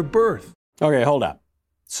time for your birth." Okay, hold up.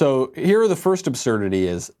 So here the first absurdity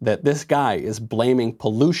is that this guy is blaming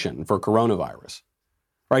pollution for coronavirus.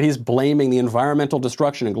 Right? He's blaming the environmental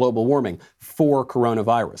destruction and global warming for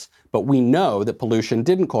coronavirus. But we know that pollution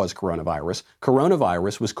didn't cause coronavirus.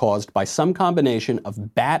 Coronavirus was caused by some combination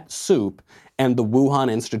of bat soup and the Wuhan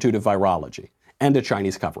Institute of Virology and a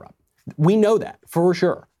Chinese cover-up. We know that for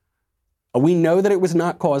sure. We know that it was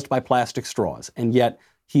not caused by plastic straws, and yet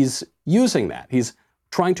he's using that. He's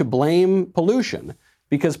trying to blame pollution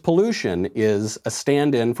because pollution is a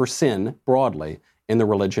stand-in for sin broadly in the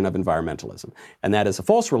religion of environmentalism. And that is a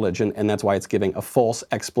false religion, and that's why it's giving a false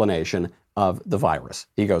explanation of the virus.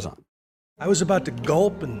 He goes on. "I was about to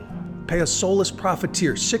gulp and pay a soulless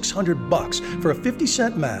profiteer $600 for a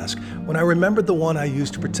 50-cent mask when I remembered the one I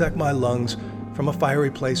used to protect my lungs from a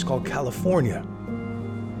fiery place called California.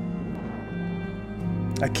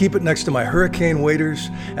 I keep it next to my hurricane waders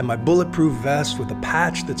and my bulletproof vest with a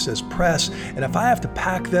patch that says press, and if I have to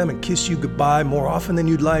pack them and kiss you goodbye more often than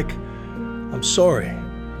you'd like, I'm sorry,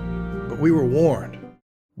 but we were warned."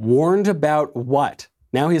 Warned about what?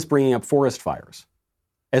 Now he's bringing up forest fires,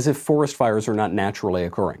 as if forest fires are not naturally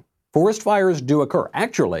occurring. Forest fires do occur.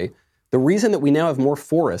 Actually, the reason that we now have more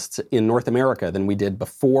forests in North America than we did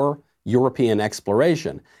before European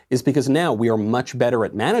exploration is because now we are much better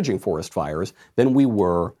at managing forest fires than we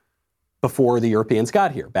were before the Europeans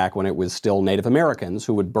got here, back when it was still Native Americans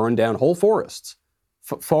who would burn down whole forests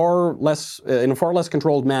in a far less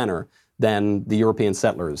controlled manner than the European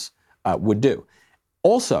settlers would do.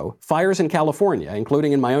 Also, fires in California,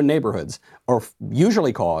 including in my own neighborhoods, are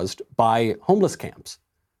usually caused by homeless camps.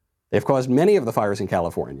 They've caused many of the fires in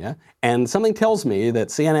California, and something tells me that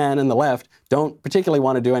CNN and the left don't particularly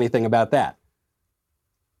want to do anything about that.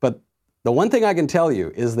 But the one thing I can tell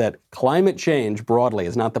you is that climate change broadly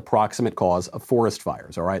is not the proximate cause of forest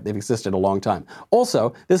fires, all right? They've existed a long time.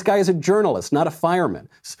 Also, this guy is a journalist, not a fireman.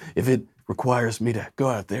 If it requires me to go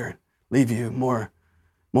out there and leave you more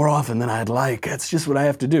often than I'd like, that's just what I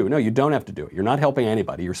have to do. No, you don't have to do it. You're not helping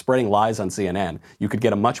anybody. You're spreading lies on CNN. You could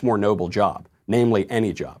get a much more noble job, namely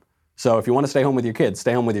any job. So if you want to stay home with your kids,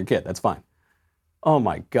 stay home with your kid. That's fine. Oh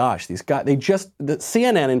my gosh, these guys, the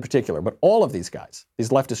CNN in particular, but all of these guys, these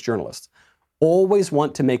leftist journalists, always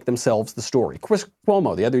want to make themselves the story. Chris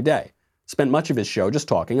Cuomo, the other day, spent much of his show just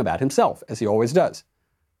talking about himself, as he always does.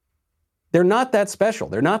 They're not that special.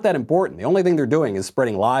 They're not that important. The only thing they're doing is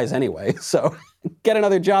spreading lies anyway, so get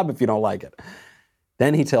another job if you don't like it.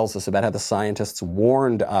 Then he tells us about how the scientists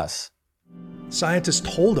warned us.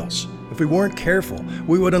 Scientists told us if we weren't careful,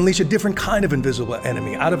 we would unleash a different kind of invisible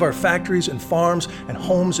enemy out of our factories and farms and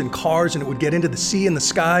homes and cars, and it would get into the sea and the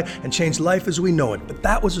sky and change life as we know it. But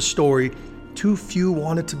that was a story too few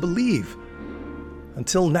wanted to believe.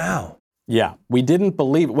 Until now. Yeah, we didn't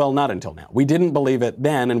believe it. Well, not until now. We didn't believe it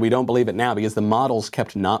then, and we don't believe it now because the models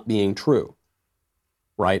kept not being true.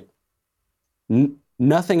 Right?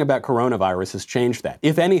 Nothing about coronavirus has changed that.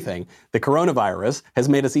 If anything, the coronavirus has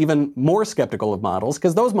made us even more skeptical of models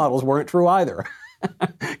because those models weren't true either.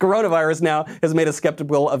 Coronavirus now has made us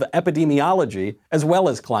skeptical of epidemiology as well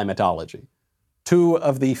as climatology. Two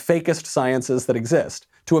of the fakest sciences that exist.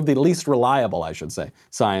 Two of the least reliable, I should say,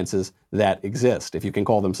 sciences that exist, if you can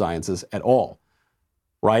call them sciences at all.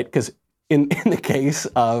 Right? Because in the case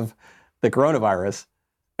of the coronavirus,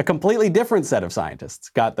 a completely different set of scientists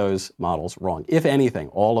got those models wrong. If anything,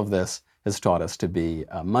 all of this has taught us to be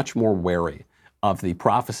much more wary of the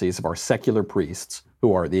prophecies of our secular priests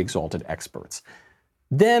who are the exalted experts.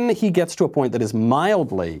 Then he gets to a point that is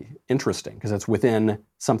mildly interesting because it's within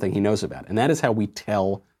something he knows about, and that is how we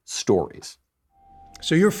tell stories.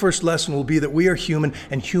 So your first lesson will be that we are human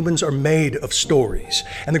and humans are made of stories.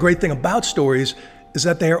 And the great thing about stories is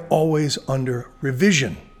that they are always under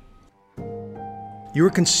revision. You were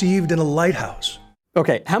conceived in a lighthouse.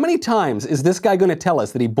 Okay, how many times is this guy going to tell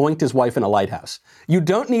us that he boinked his wife in a lighthouse? You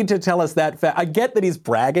don't need to tell us that I get that he's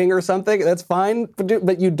bragging or something, that's fine,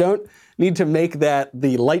 but you don't need to make that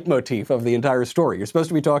the leitmotif of the entire story. You're supposed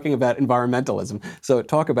to be talking about environmentalism, so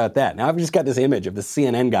talk about that. Now I've just got this image of the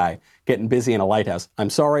CNN guy getting busy in a lighthouse. I'm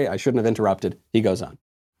sorry, I shouldn't have interrupted. He goes on.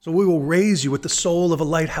 So we will raise you with the soul of a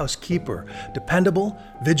lighthouse keeper, dependable,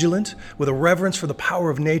 vigilant, with a reverence for the power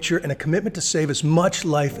of nature and a commitment to save as much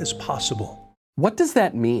life as possible. What does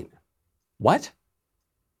that mean? What?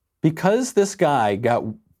 Because this guy got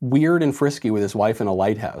weird and frisky with his wife in a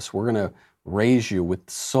lighthouse, we're going to raise you with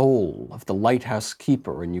the soul of the lighthouse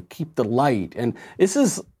keeper, and you keep the light. And this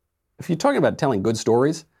is, if you're talking about telling good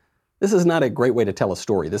stories, this is not a great way to tell a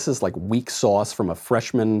story. This is like weak sauce from a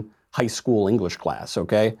freshman high school English class,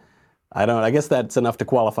 okay? I guess that's enough to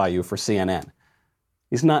qualify you for CNN.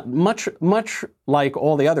 He's not much like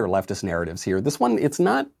all the other leftist narratives here. This one, it's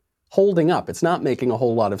not holding up. It's not making a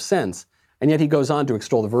whole lot of sense. And yet he goes on to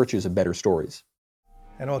extol the virtues of better stories.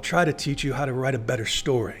 And I'll try to teach you how to write a better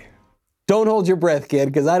story. Don't hold your breath, kid,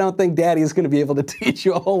 because I don't think Daddy is going to be able to teach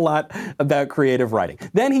you a whole lot about creative writing.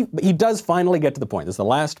 Then he does finally get to the point. This is the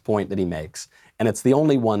last point that he makes, and it's the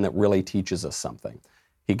only one that really teaches us something.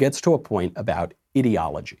 He gets to a point about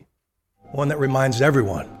ideology. One that reminds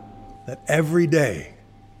everyone that every day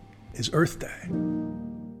is Earth Day.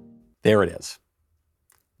 There it is.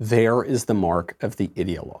 There is the mark of the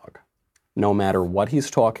ideologue. No matter what he's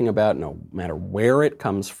talking about, no matter where it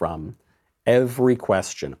comes from, every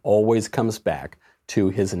question always comes back to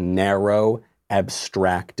his narrow,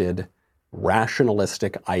 abstracted,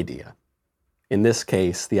 rationalistic idea. In this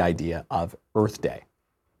case, the idea of Earth Day.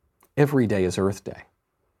 Every day is Earth Day.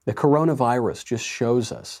 The coronavirus just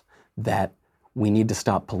shows us that we need to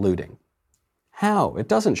stop polluting. How? It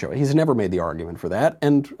doesn't show it. He's never made the argument for that.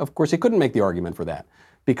 And of course, he couldn't make the argument for that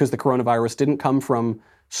because the coronavirus didn't come from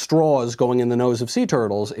straws going in the nose of sea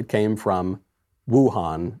turtles. It came from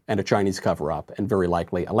Wuhan and a Chinese cover-up and very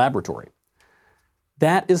likely a laboratory.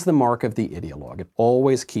 That is the mark of the ideologue. It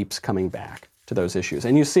always keeps coming back to those issues.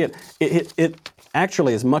 And you see it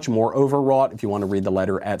actually is much more overwrought if you want to read the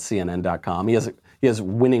letter at CNN.com. He has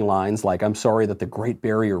winning lines like, I'm sorry that the Great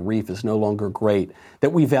Barrier Reef is no longer great,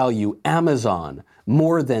 that we value Amazon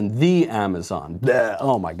more than the Amazon. Bleh.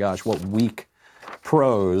 Oh my gosh, what weak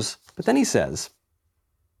prose. But then he says,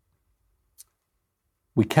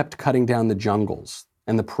 we kept cutting down the jungles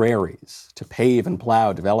and the prairies to pave and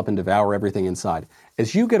plow, develop and devour everything inside.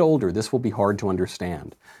 As you get older, this will be hard to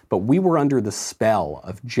understand, but we were under the spell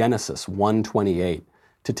of Genesis 1:28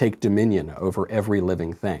 to take dominion over every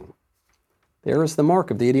living thing. There is the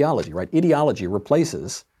mark of the ideology, right? Ideology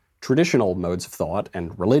replaces traditional modes of thought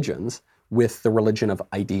and religions with the religion of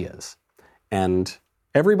ideas. And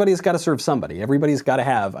everybody's got to serve somebody. Everybody's got to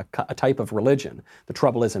have a type of religion. The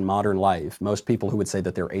trouble is in modern life, most people who would say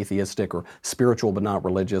that they're atheistic or spiritual but not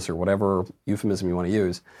religious or whatever euphemism you want to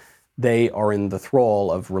use, they are in the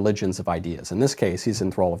thrall of religions of ideas. In this case, he's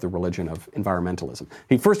in thrall of the religion of environmentalism.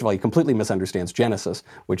 First of all, he completely misunderstands Genesis,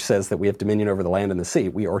 which says that we have dominion over the land and the sea.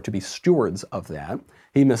 We are to be stewards of that.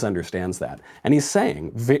 He misunderstands that. And he's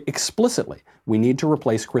saying explicitly, we need to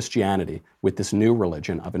replace Christianity with this new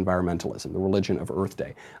religion of environmentalism, the religion of Earth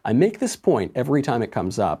Day. I make this point every time it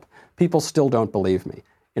comes up. People still don't believe me.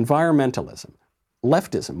 Environmentalism,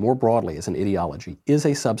 leftism more broadly as an ideology, is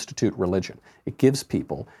a substitute religion. It gives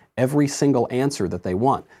people every single answer that they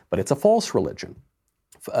want, but it's a false religion,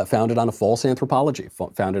 founded on a false anthropology,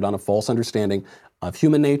 founded on a false understanding of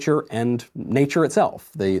human nature and nature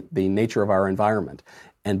itself, the nature of our environment.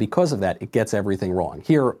 And because of that, it gets everything wrong.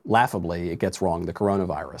 Here, laughably, it gets wrong the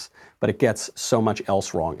coronavirus, but it gets so much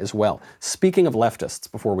else wrong as well. Speaking of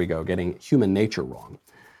leftists, before we go, getting human nature wrong,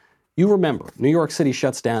 you remember, New York City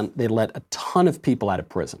shuts down, they let a ton of people out of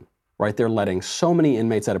prison, right? They're letting so many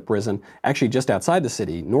inmates out of prison. Actually, just outside the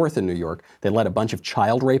city, north in New York, they let a bunch of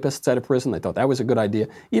child rapists out of prison. They thought that was a good idea.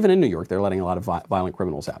 Even in New York, they're letting a lot of violent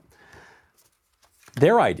criminals out.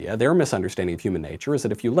 Their idea, their misunderstanding of human nature is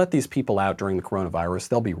that if you let these people out during the coronavirus,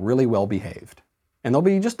 they'll be really well behaved. And they'll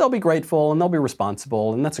be grateful and they'll be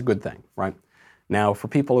responsible, and that's a good thing, right? Now, for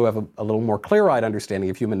people who have a little more clear-eyed understanding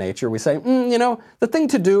of human nature, we say, the thing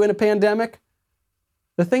to do in a pandemic,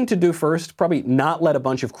 the thing to do first, probably not let a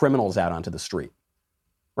bunch of criminals out onto the street,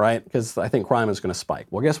 right? Because I think crime is going to spike.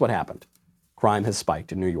 Well, guess what happened? Crime has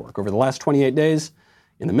spiked in New York. Over the last 28 days,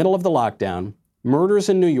 in the middle of the lockdown, murders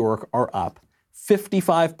in New York are up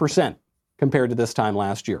 55% compared to this time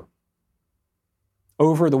last year.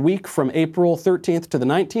 Over the week from April 13th to the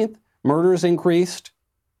 19th, murders increased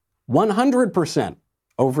 100%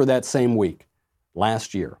 over that same week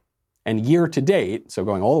last year. And year to date, so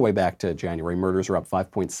going all the way back to January, murders are up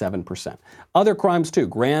 5.7%. Other crimes too,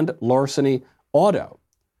 grand larceny, auto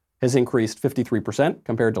has increased 53%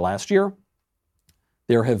 compared to last year.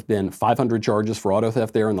 There have been 500 charges for auto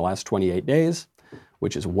theft there in the last 28 days,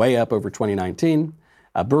 which is way up over 2019.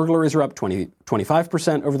 Burglaries are up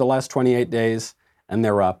 25% over the last 28 days, and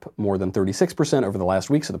they're up more than 36% over the last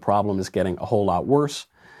week, so the problem is getting a whole lot worse.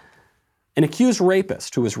 An accused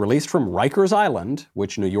rapist who was released from Rikers Island,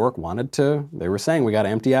 which New York wanted to, they were saying, we got to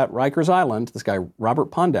empty out Rikers Island. This guy,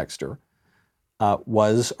 Robert Pondexter,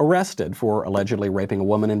 was arrested for allegedly raping a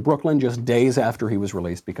woman in Brooklyn just days after he was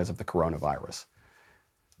released because of the coronavirus.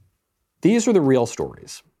 These are the real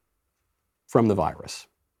stories from the virus.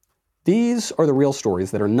 These are the real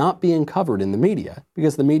stories that are not being covered in the media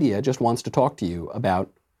because the media just wants to talk to you about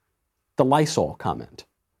the Lysol comment.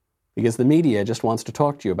 Because the media just wants to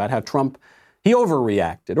talk to you about how Trump, he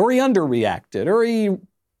overreacted, or he underreacted, or he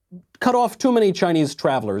cut off too many Chinese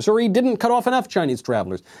travelers, or he didn't cut off enough Chinese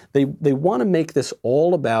travelers. They want to make this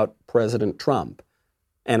all about President Trump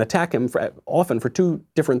and attack him often for two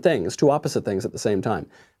different things, two opposite things at the same time,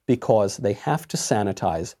 because they have to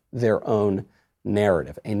sanitize their own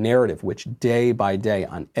narrative, a narrative which day by day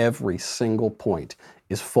on every single point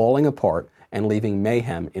is falling apart and leaving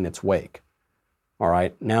mayhem in its wake. All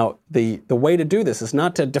right. Now, the way to do this is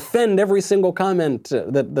not to defend every single comment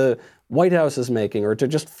that the White House is making, or to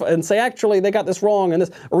just and say, actually, they got this wrong, and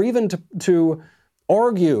this, or even to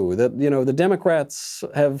argue that the Democrats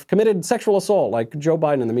have committed sexual assault, like Joe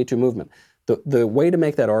Biden and the Me Too movement. The way to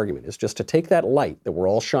make that argument is just to take that light that we're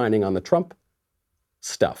all shining on the Trump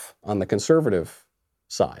stuff, on the conservative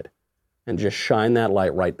side, and just shine that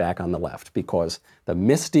light right back on the left, because the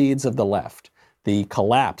misdeeds of the left, the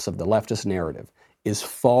collapse of the leftist narrative, is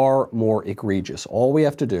far more egregious. All we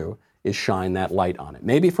have to do is shine that light on it.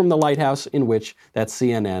 Maybe from the lighthouse in which that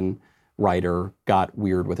CNN writer got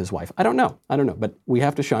weird with his wife. I don't know. But we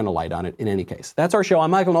have to shine a light on it in any case. That's our show.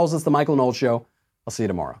 I'm Michael Knowles. It's The Michael Knowles Show. I'll see you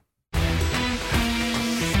tomorrow.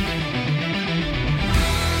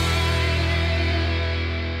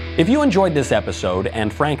 If you enjoyed this episode,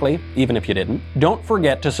 and frankly, even if you didn't, don't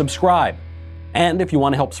forget to subscribe. And if you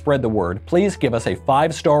want to help spread the word, please give us a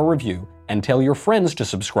 5-star review and tell your friends to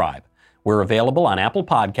subscribe. We're available on Apple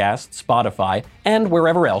Podcasts, Spotify, and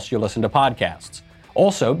wherever else you listen to podcasts.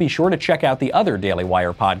 Also, be sure to check out the other Daily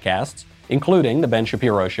Wire podcasts, including The Ben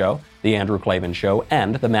Shapiro Show, The Andrew Klavan Show,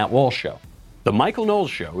 and The Matt Walsh Show. The Michael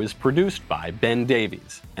Knowles Show is produced by Ben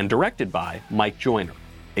Davies and directed by Mike Joyner.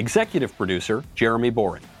 Executive producer, Jeremy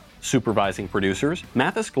Boring. Supervising producers,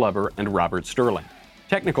 Mathis Glover and Robert Sterling.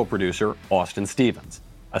 Technical producer, Austin Stevens.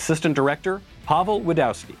 Assistant director, Pavel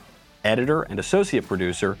Wadowski. Editor and associate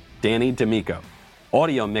producer, Danny D'Amico.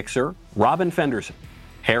 Audio mixer, Robin Fenderson.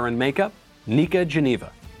 Hair and makeup, Nika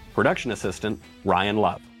Geneva. Production assistant, Ryan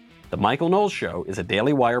Love. The Michael Knowles Show is a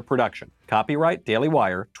Daily Wire production. Copyright Daily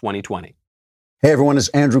Wire 2020. Hey everyone, it's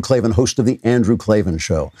Andrew Klavan, host of The Andrew Klavan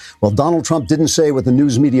Show. Well, Donald Trump didn't say what the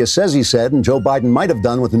news media says he said, and Joe Biden might have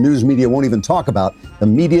done what the news media won't even talk about. The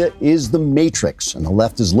media is the matrix, and the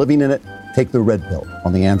left is living in it. Take the red pill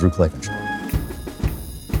on The Andrew Klavan Show.